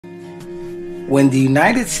When the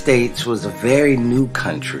United States was a very new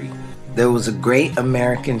country, there was a great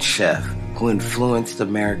American chef who influenced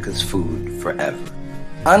America's food forever.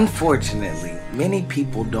 Unfortunately, many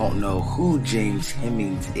people don't know who James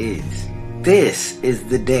Hemings is. This is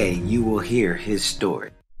the day you will hear his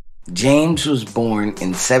story. James was born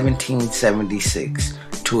in 1776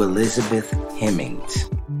 to Elizabeth Hemings.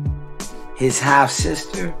 His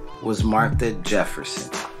half-sister was Martha Jefferson.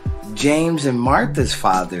 James and Martha's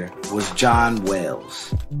father was John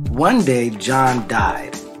Wells. One day, John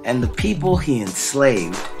died, and the people he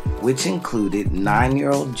enslaved, which included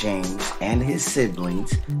 9-year-old James and his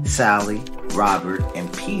siblings, Sally, Robert,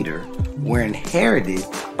 and Peter, were inherited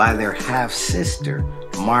by their half-sister,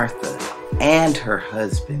 Martha, and her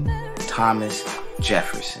husband, Thomas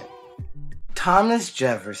Jefferson. Thomas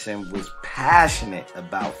Jefferson was passionate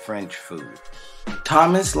about French food.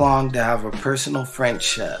 Thomas longed to have a personal French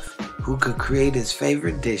chef who could create his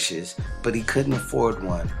favorite dishes, but he couldn't afford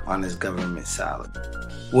one on his government salary.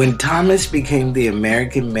 When Thomas became the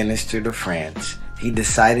American minister to France, he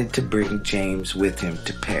decided to bring James with him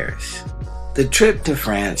to Paris. The trip to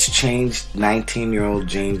France changed 19-year-old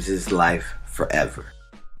James's life forever.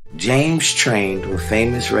 James trained with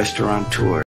famous restaurateur